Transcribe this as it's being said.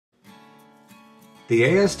The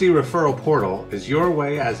ASD Referral Portal is your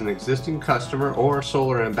way as an existing customer or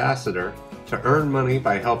solar ambassador to earn money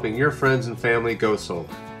by helping your friends and family go solar.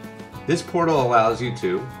 This portal allows you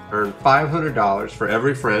to earn $500 for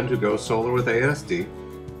every friend who goes solar with ASD,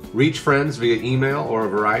 reach friends via email or a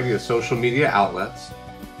variety of social media outlets,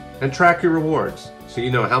 and track your rewards so you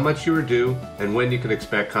know how much you are due and when you can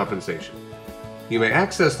expect compensation. You may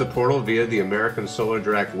access the portal via the American Solar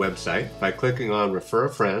Direct website by clicking on Refer a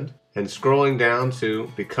Friend and scrolling down to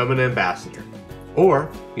Become an Ambassador. Or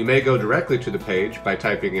you may go directly to the page by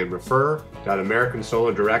typing in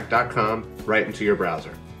refer.americansolardirect.com right into your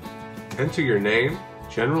browser. Enter your name,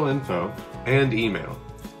 general info, and email.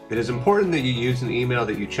 It is important that you use an email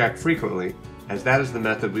that you check frequently, as that is the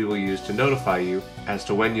method we will use to notify you as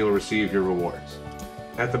to when you will receive your rewards.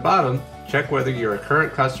 At the bottom, check whether you're a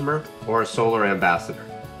current customer or a solar ambassador.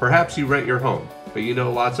 Perhaps you rent your home, but you know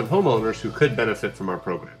lots of homeowners who could benefit from our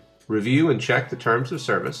program. Review and check the terms of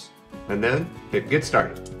service, and then hit Get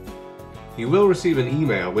Started. You will receive an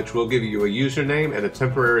email which will give you a username and a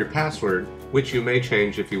temporary password, which you may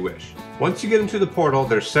change if you wish. Once you get into the portal,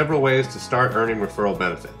 there's several ways to start earning referral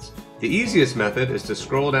benefits. The easiest method is to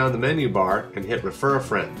scroll down the menu bar and hit Refer a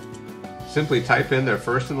Friend. Simply type in their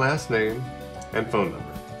first and last name and phone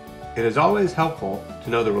number. It is always helpful to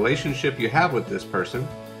know the relationship you have with this person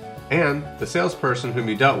and the salesperson whom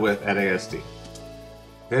you dealt with at ASD.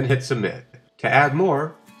 Then hit Submit. To add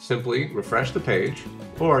more, simply refresh the page,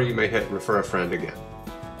 or you may hit Refer a Friend again.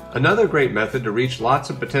 Another great method to reach lots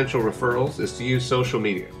of potential referrals is to use social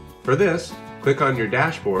media. For this, click on your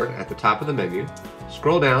dashboard at the top of the menu,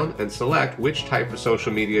 scroll down and select which type of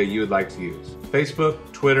social media you would like to use: Facebook,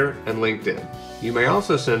 Twitter, and LinkedIn. You may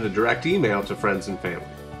also send a direct email to friends and family.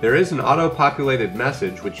 There is an auto-populated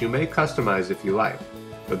message which you may customize if you like,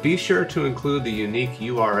 but be sure to include the unique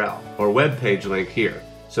URL or web page link here,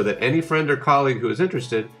 so that any friend or colleague who is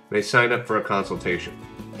interested may sign up for a consultation.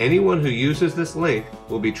 Anyone who uses this link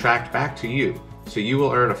will be tracked back to you, so you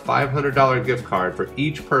will earn a $500 gift card for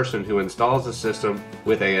each person who installs the system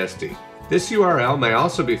with ASD. This URL may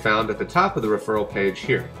also be found at the top of the referral page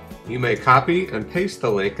here. You may copy and paste the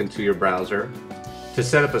link into your browser to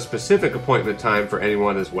set up a specific appointment time for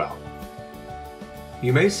anyone as well.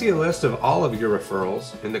 You may see a list of all of your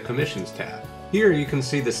referrals in the Commissions tab. Here you can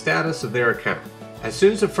see the status of their account. As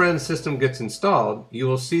soon as a friend's system gets installed, you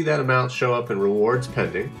will see that amount show up in Rewards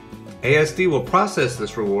Pending. ASD will process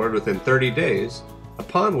this reward within 30 days,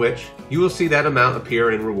 upon which you will see that amount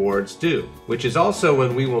appear in Rewards Due, which is also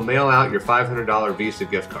when we will mail out your $500 Visa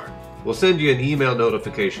gift card. We'll send you an email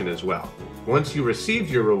notification as well. Once you receive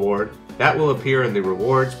your reward, that will appear in the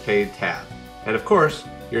Rewards Paid tab. And of course,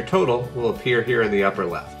 your total will appear here in the upper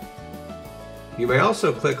left. You may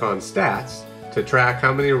also click on Stats to track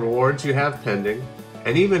how many rewards you have pending,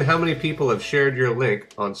 and even how many people have shared your link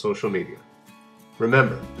on social media.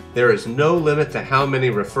 Remember, there is no limit to how many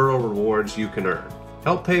referral rewards you can earn.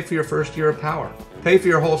 Help pay for your first year of power, pay for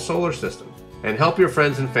your whole solar system, and help your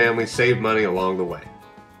friends and family save money along the way.